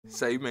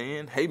Say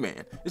man, hey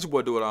man, it's your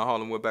boy Do It All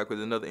Harlem. We're back with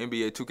another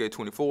NBA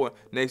 2K24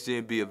 Next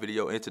Gen build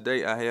video, and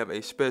today I have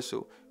a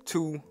special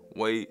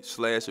two-way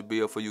slasher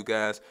build for you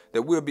guys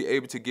that will be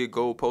able to get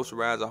gold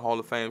posterized Hall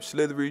of Fame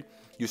Slithery.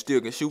 You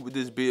still can shoot with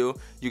this build,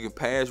 you can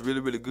pass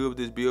really good with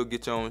this build,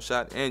 get your own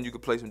shot, and you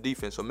can play some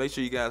defense. So make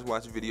sure you guys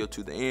watch the video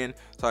to the end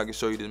so I can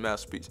show you this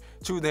masterpiece.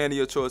 Choose the hand of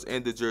your choice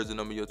and the jersey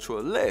number of your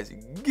choice. Let's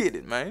get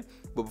it, man.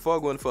 But before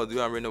I go any further, you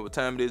already know what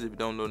time it is. If you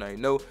don't know, now you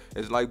know.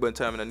 It's like button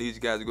time, and I need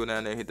you guys to go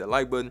down there and hit that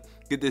like button.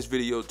 Get this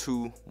video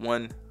to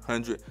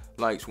 100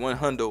 likes.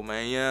 100,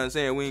 man. You know what I'm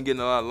saying? We ain't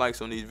getting a lot of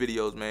likes on these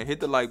videos, man. Hit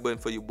the like button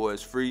for your boy.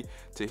 It's free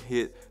to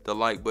hit the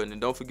like button.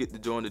 And don't forget to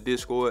join the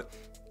Discord.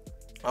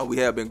 We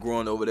have been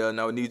growing over there.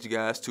 Now I need you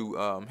guys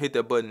to hit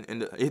that button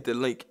and hit the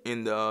link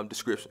in the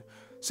description.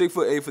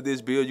 6'8" for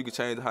this build. You can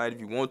change the height if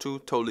you want to.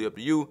 Totally up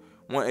to you.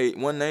 1'8",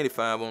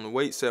 195 on the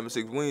weight,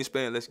 7'6"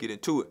 wingspan. Let's get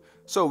into it.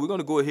 So we're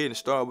gonna go ahead and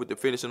start with the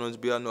finishing on this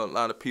build. I know a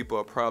lot of people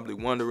are probably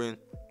wondering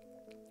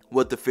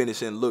what the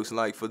finishing looks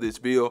like for this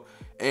build.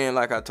 And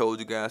like I told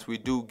you guys, we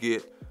do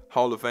get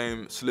Hall of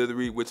Fame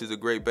Slithery, which is a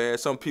great badge.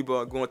 Some people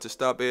are going to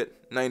stop at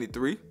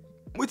 93,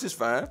 which is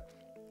fine.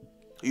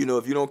 You know,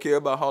 if you don't care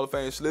about Hall of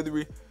Fame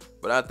Slithery,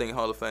 but I think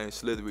Hall of Fame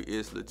Slithery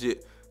is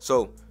legit.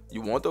 So you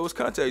want those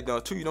contact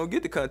dunks too. You don't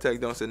get the contact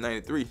dunks at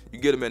 93. You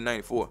get them at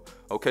 94.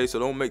 Okay, so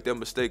don't make that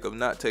mistake of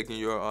not taking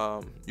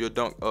your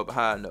dunk up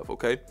high enough.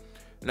 Okay.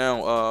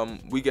 Now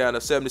we got a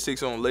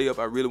 76 on layup.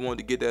 I really wanted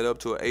to get that up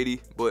to an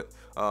 80, but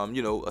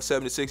you know, a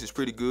 76 is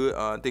pretty good.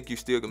 I think you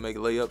still can make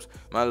layups.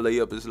 My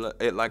layup is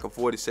at like a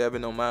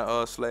 47 on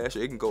my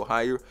slasher. It can go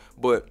higher,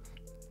 but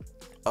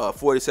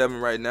 47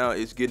 right now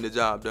is getting the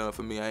job done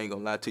for me. I ain't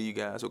gonna lie to you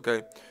guys.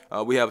 Okay,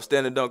 we have a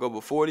standard dunk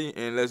over 40,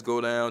 and let's go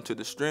down to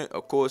the strength.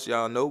 Of course,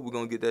 y'all know we're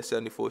gonna get that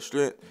 74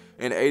 strength,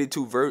 and the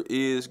 82 vert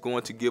is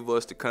going to give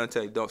us the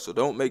contact dunk. So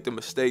don't make the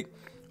mistake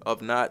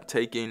of not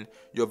taking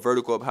your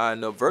vertical up high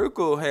enough.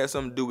 Vertical has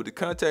something to do with the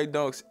contact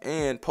dunks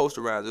and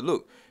posterizer.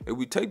 Look, if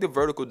we take the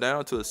vertical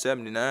down to a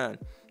 79,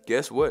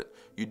 guess what?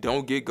 You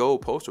don't get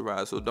gold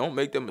posterizer. So don't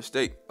make that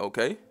mistake.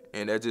 Okay.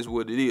 And that's just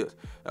what it is.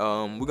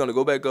 We're going to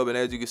go back up, and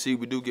as you can see,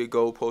 we do get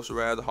gold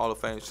posterized Hall of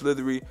Fame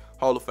Slithery,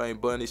 Hall of Fame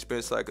Bunny,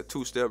 spins like a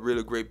two-step,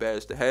 really great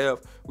badge to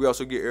have. We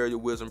also get Aerial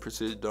Wisdom,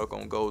 Precision Dunk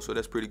on gold, so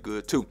that's pretty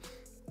good too.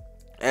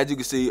 As you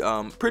can see,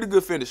 pretty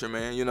good finisher,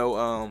 man. You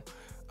know,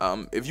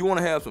 if you want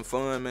to have some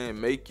fun,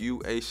 man, make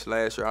you a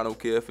slasher. I don't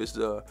care if it's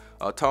a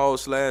tall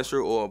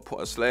slasher or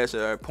a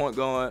slasher at point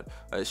guard,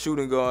 a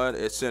shooting guard,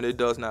 at center. It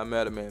does not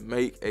matter, man.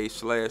 Make a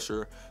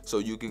slasher so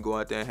you can go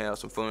out there and have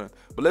some fun.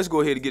 But let's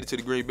go ahead and get it to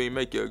the green bean.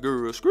 Make your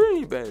girl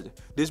scream, badger.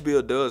 This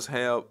build does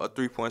have a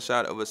three-point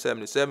shot of a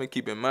 77.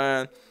 Keep in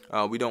mind,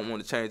 we don't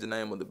want to change the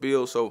name of the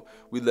build, so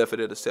we left it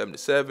at a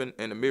 77.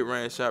 And the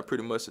mid-range shot,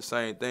 pretty much the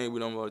same thing. We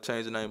don't want to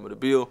change the name of the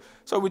build,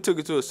 so we took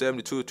it to a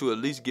 72 to at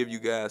least give you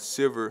guys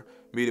silver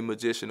medium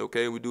magician.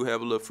 Okay, we do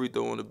have a little free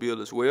throw on the build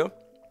as well.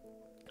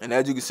 And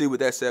as you can see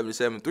with that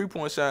 77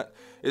 three-point shot,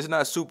 it's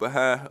not super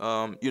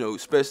high, you know,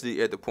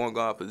 especially at the point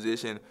guard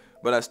position.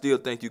 But I still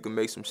think you can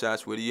make some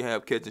shots with it. You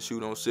have catch and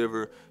shoot on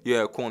silver. You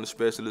have corner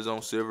specialist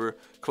on silver.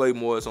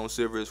 Claymore is on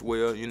silver as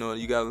well. You know,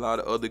 you got a lot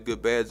of other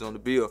good badges on the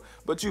build.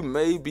 But you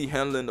may be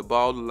handling the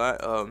ball a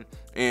lot.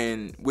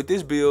 And with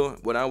this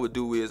build, what I would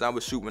do is I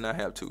would shoot when I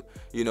have to.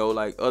 You know,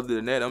 like other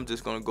than that, I'm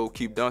just going to go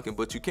keep dunking.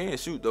 But you can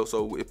shoot, though.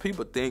 So if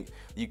people think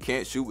you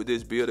can't shoot with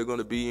this build, they're going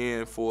to be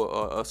in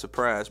for a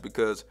surprise,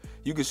 because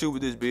you can shoot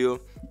with this build.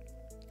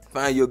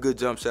 Find you a good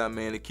jump shot,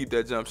 man, and keep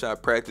that jump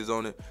shot, practice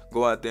on it.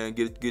 Go out there and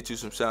get you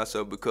some shots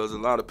up, because a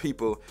lot of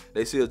people,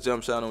 they see a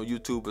jump shot on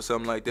YouTube or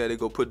something like that. They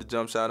go put the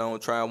jump shot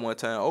on, try it one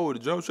time. Oh, the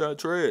jump shot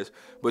trash.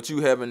 But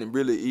you haven't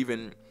really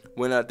even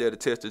went out there to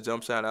test the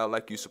jump shot out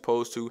like you're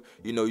supposed to.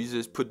 You know, you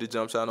just put the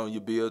jump shot on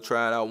your build,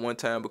 try it out one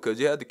time, because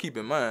you have to keep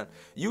in mind,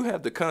 you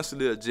have to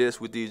constantly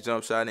adjust with these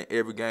jump shots in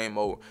every game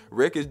mode.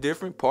 Rec is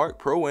different, Park,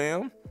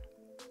 Pro-Am,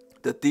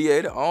 the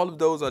theater, all of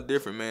those are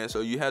different, man.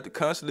 So you have to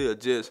constantly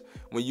adjust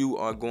when you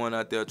are going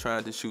out there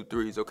trying to shoot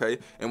threes, okay?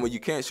 And when you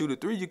can't shoot a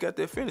three, you got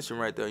that finishing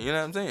right there, you know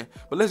what I'm saying?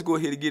 But let's go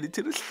ahead and get it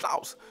to the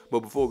sauce.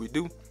 But before we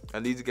do, I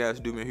need you guys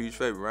to do me a huge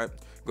favor, right?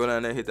 Go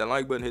down there, hit that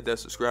like button, hit that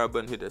subscribe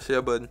button, hit that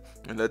share button,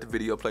 and let the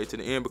video play to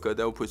the end, because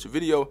that will push your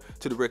video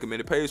to the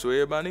recommended page so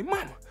everybody and their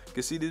mama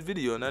can see this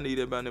video. And I need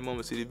everybody and their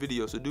mama to see this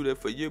video, so do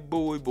that for your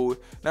boy.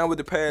 Now with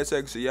the pass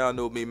accuracy, y'all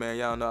know me, man.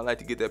 Y'all know I like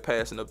to get that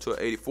passing up to an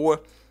 84.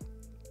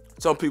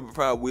 Some people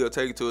probably will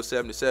take it to a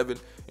 77,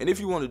 and if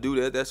you want to do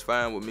that, that's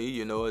fine with me.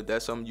 You know, if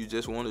that's something you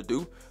just want to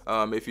do,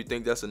 if you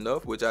think that's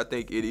enough, which I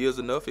think it is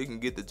enough, it can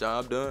get the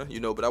job done.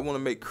 You know, but I want to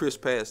make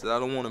crisp passes. I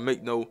don't want to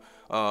make no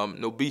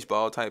beach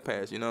ball type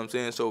pass. You know what I'm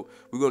saying? So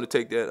we're going to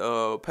take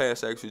that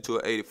pass actually to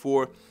an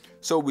 84,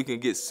 so we can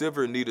get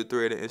silver needle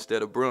threaded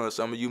instead of bronze.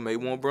 Some of you may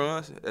want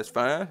bronze. That's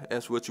fine.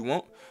 That's what you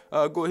want.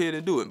 Go ahead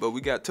and do it. But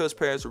we got touch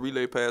pass or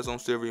relay pass on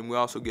silver, and we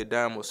also get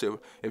diamond silver.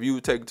 If you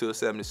would take it to a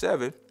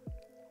 77,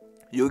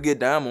 you'll get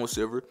diamond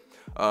silver.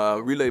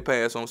 relay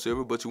pass on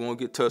silver, but you won't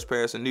get touch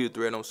pass and needle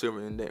thread on silver,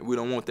 and that we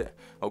don't want that.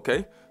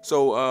 Okay,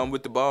 so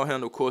with the ball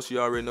handle, of course, you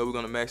already know we're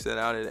gonna max that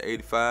out at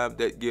 85.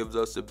 That gives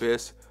us the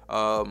best,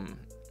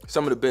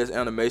 some of the best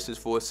animations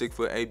for a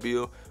 6'8"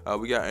 build.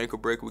 We got ankle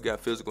breaker, we got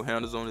physical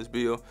handles on this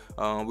build.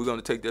 We're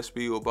gonna take that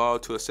speed of ball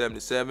to a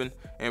 77,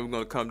 and we're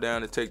gonna come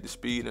down and take the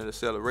speed and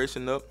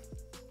acceleration up,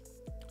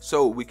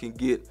 so we can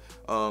get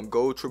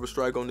gold triple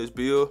strike on this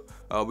build.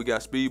 We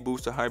got speed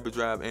booster,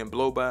 hyperdrive, and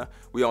blow by.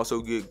 We also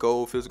get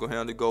gold physical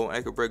handle, gold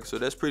ankle breaker, so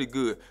that's pretty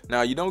good.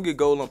 Now you don't get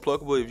gold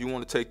unpluckable if you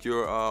want to take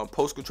your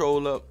post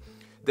control up.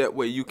 That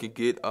way you can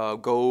get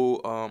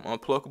gold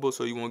unpluckable,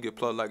 so you won't get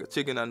plucked like a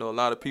chicken. I know a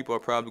lot of people are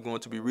probably going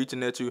to be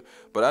reaching at you,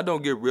 but I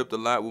don't get ripped a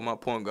lot with my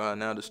point guard.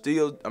 Now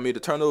the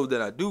turnovers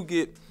that I do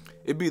get,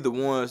 it be the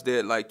ones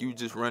that like you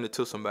just run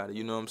into somebody,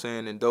 you know what I'm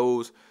saying? And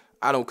those,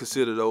 I don't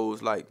consider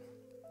those like,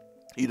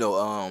 you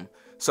know,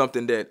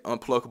 something that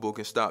unpluckable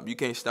can stop. You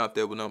can't stop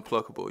that with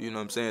unpluckable, you know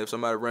what I'm saying? If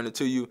somebody run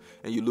into you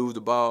and you lose the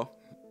ball,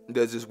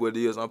 that's just what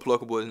it is.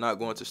 Unpluckable is not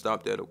going to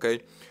stop that,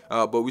 okay?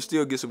 But we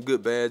still get some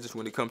good badges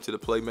when it comes to the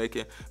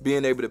playmaking.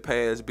 Being able to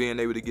pass, being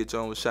able to get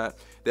your own shot,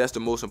 that's the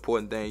most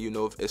important thing, you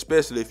know,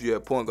 especially if you're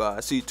a point guard.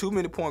 I see too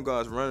many point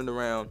guards running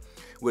around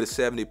with a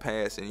 70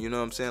 passing, you know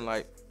what I'm saying?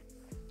 Like,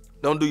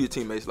 don't do your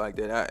teammates like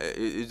that.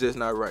 It's just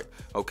not right.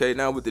 Okay,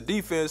 now with the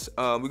defense,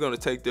 we're going to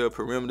take the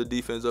perimeter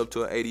defense up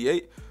to an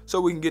 88, so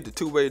we can get the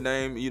two-way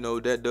name. You know,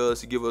 that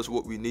does give us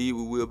what we need.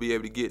 We will be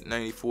able to get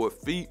 94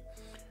 feet.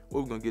 What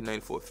are we going to get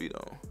 94 feet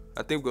on?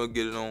 I think we're going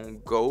to get it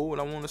on gold,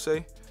 I want to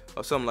say,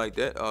 or something like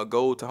that.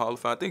 Gold to Hall of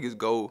Fame. I think it's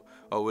gold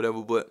or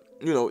whatever, but,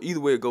 you know, either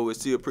way it goes,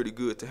 it's still pretty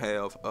good to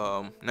have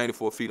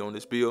 94 feet on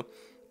this build.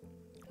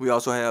 We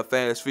also have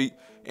fast feet,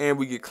 and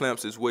we get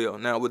clamps as well.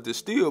 Now with the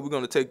steel, we're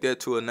going to take that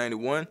to a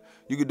 91.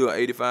 You can do an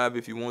 85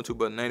 if you want to,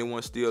 but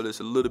 91 steel is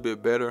a little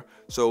bit better.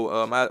 So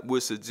I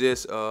would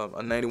suggest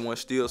a 91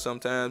 steel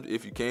sometimes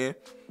if you can.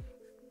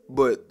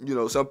 But, you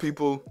know, some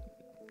people,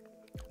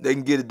 they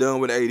can get it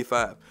done with an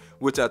 85,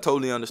 which I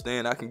totally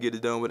understand. I can get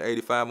it done with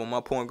 85 on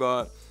my point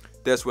guard.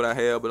 That's what I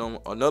have, but on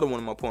another one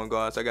of my point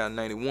guards, I got a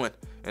 91,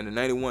 and the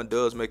 91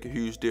 does make a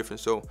huge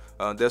difference. So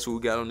that's what we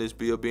got on this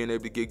build, being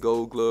able to get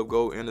gold glove,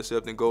 gold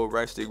intercept, and gold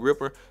right stick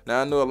ripper.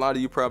 Now I know a lot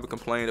of you probably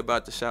complain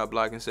about the shot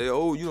blocking and say,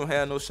 oh, you don't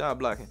have no shot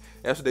blocking.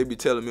 That's what they be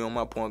telling me on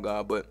my point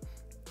guard, but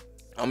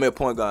I'm at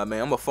point guard,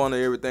 man. I'm a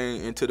funnel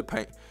everything into the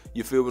paint.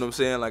 You feel what I'm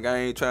saying? Like, I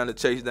ain't trying to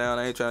chase down.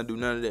 I ain't trying to do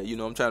none of that. You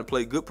know, I'm trying to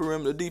play good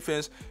perimeter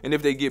defense. And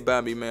if they get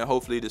by me, man,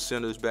 hopefully the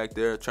center's back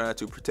there trying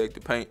to protect the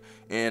paint.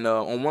 And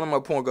on one of my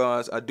point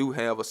guards, I do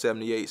have a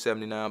 78,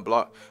 79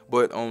 block.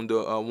 But on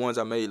the ones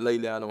I made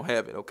lately, I don't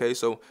have it, okay?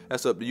 So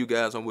that's up to you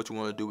guys on what you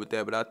want to do with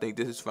that. But I think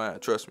this is fine.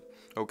 Trust me.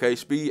 Okay,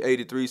 speed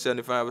 83,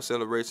 75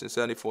 acceleration,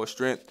 74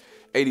 strength,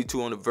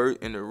 82 on the vert,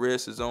 and the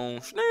rest is on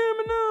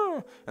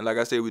stamina. And like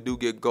I said, we do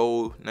get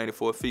gold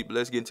 94 feet. But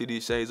let's get into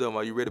these shades up.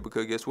 Are you ready?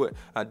 Because guess what?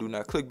 I do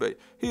not clickbait.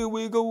 Here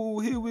we go,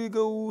 here we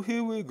go,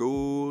 here we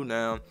go.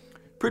 Now,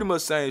 pretty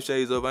much same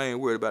shades up. I ain't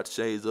worried about the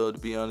shades up,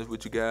 to be honest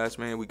with you guys,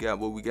 man. We got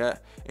what we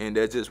got, and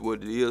that's just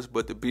what it is.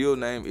 But the build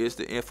name is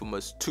the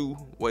infamous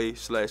two-way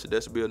slasher.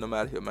 That's the build. I'm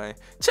out of here, man.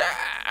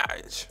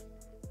 Charge!